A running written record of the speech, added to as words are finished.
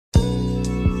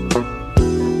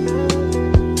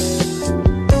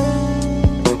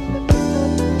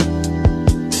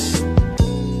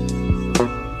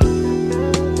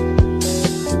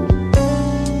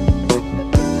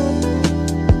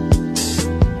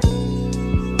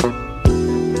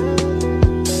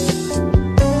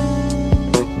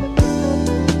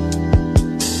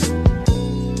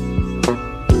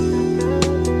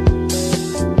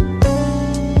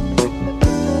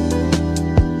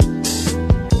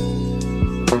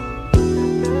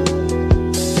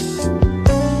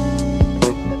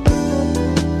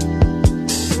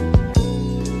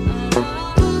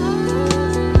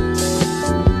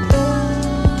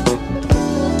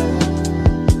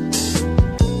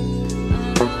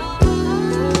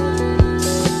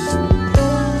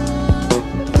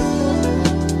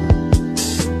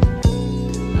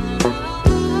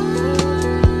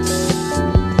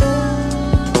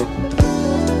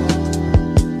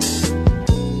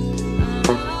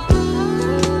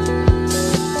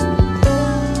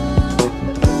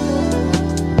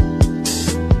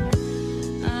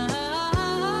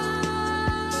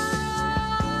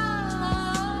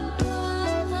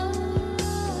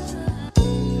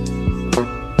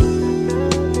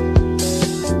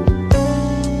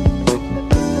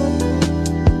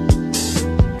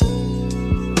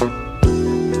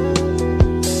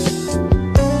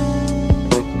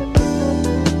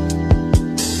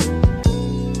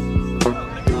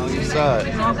side.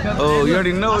 Oh, you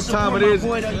already know what time it is.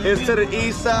 It's to the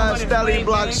east side, Stally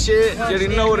Block shit. You already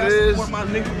know what it is.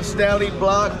 Stally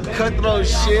Block, Cutthroat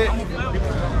shit.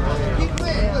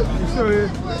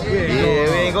 Yeah,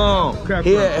 we ain't going.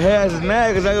 He has his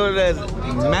nag, cause I go to that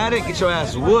Matic, get your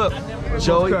ass whooped.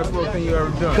 Joey. Cutthroat thing you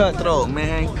ever done? Cutthroat,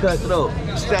 man. Cutthroat.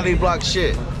 Stally Block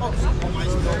shit.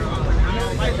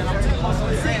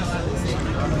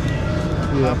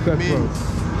 Yeah, Cutthroat.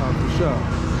 For sure.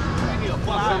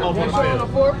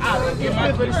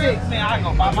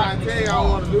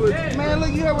 Man,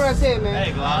 look, you heard what I said, man.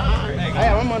 Hey,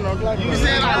 I'm on no block. You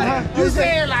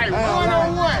said like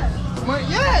 1-on-1.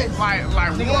 Yes. Like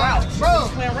routes, bro.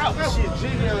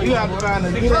 You have to find a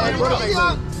good ass bro.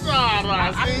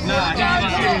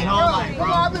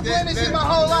 I've been playing this shit my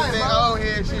whole life, bro. Oh,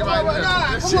 yeah, shit right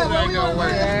there. This shit ain't gonna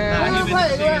work.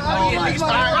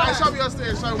 Alright, show me your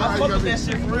stairs. Show me how you gonna be.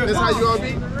 This how you gonna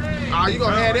be? Oh, you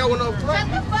gonna have that one up front?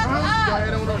 You gonna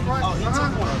have that one up front?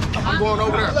 I'm going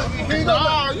over there.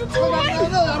 No, you too late.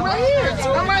 I'm right here.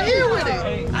 I'm right here with it.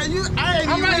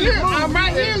 I'm right here. I'm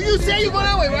right here. You said you go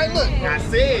that way, right? Look. I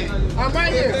said. I'm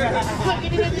right here.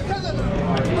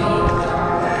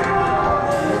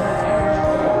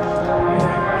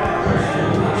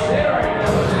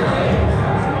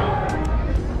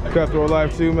 Cutthroat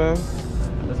life too, man.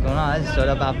 What's going on? I just showed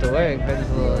up after work. There's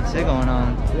a little shit going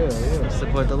on. Yeah.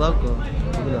 Support the local,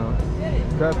 you know.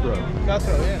 Cutthroat.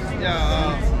 Cutthroat,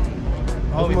 yeah.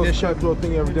 What's the most cutthroat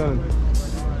thing you ever done?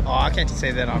 Oh, I can't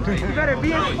say that on video. You better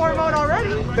be in sport mode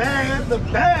already. Bang at the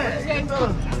bag.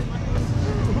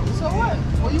 So what?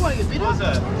 Well, you want to get beat up?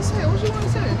 What you want to say? What you want to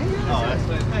say? Oh, that's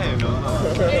the name, no.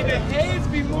 Hey, the heads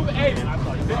be moving. Hey,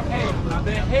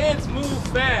 the heads move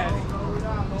fast.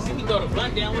 See me throw the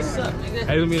blunt down. What's up, nigga?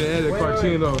 Hey, let me edit the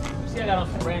cartoon though. See, I got on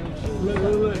some brand new shoes.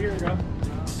 Look, here we go.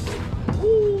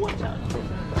 Ooh, watch out.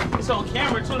 It's on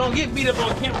camera too. Don't get beat up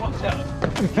on camera. Watch out.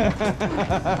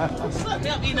 What's up?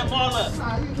 I'm eating them all up.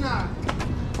 Nah.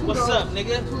 What's up,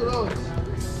 nigga? Two of those.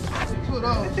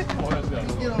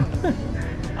 Get on it.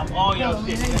 I'm all y'all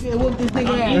shit. You can't whoop this nigga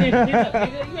I'm eating shit up,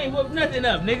 nigga. You ain't whooped nothing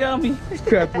up, nigga. I mean,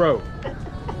 Cutthroat.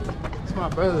 It's my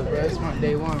brother, bro. It's my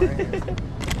day one, right?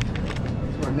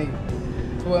 It's my nigga.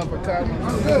 Well, for Cosmo.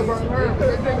 I'm good, bro. Hurry up.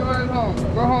 Take it right home.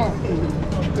 Go home.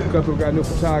 Cutthroat got a new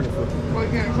photographer. Before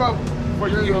you get in trouble. Before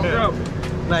you get in trouble.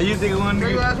 Now you think one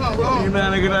Take your ass home. Go home. You know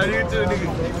nigga out here too, nigga.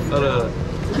 Hold up.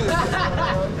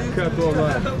 Cutthroat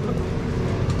life.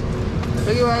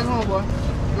 Take your ass home, boy.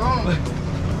 Go home.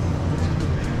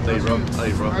 Hey,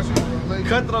 bro.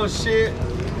 Cutthroat shit.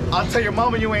 I'll tell your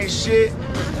mama you ain't shit.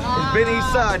 It's been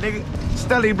east side, nigga.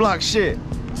 Stally Block shit.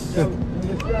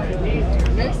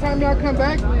 Next time y'all come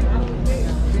back, be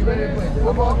ready to play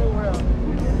football.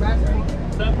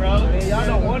 what's up, bro? Y'all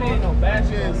don't want it, no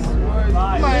bashes.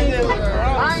 I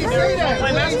ain't say that. We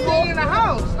ain't staying in the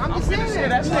house. I'm just saying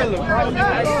that. That's not the problem.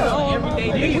 Everyday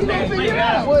niggas You play figure it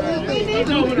out. basketball.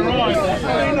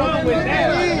 Ain't nothing wrong with that.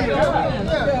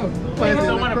 Niggas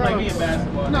don't want to play me in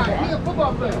basketball. Nah, he's a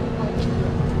football player.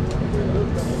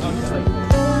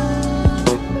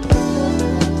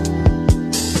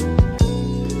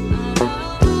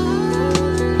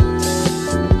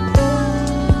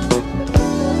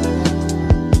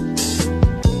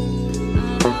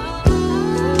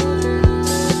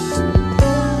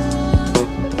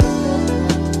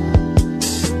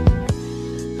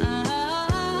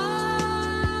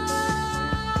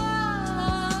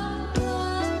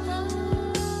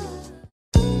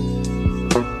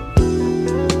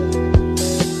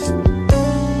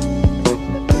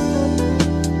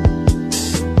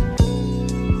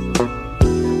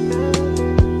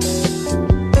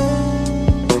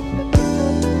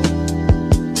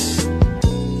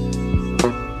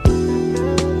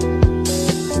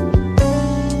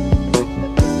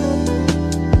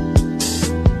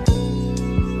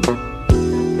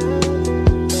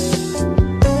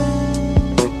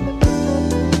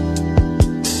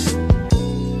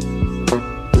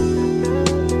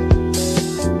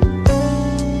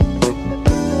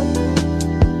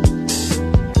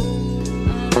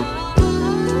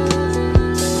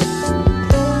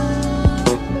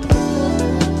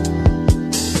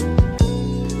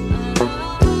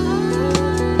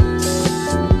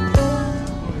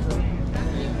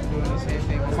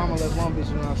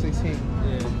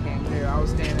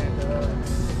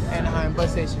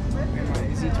 Bus station in my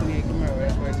Z28 Camaro.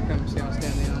 That's why I used to come and stay on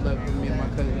Stanley and love with me and my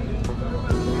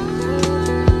cousin.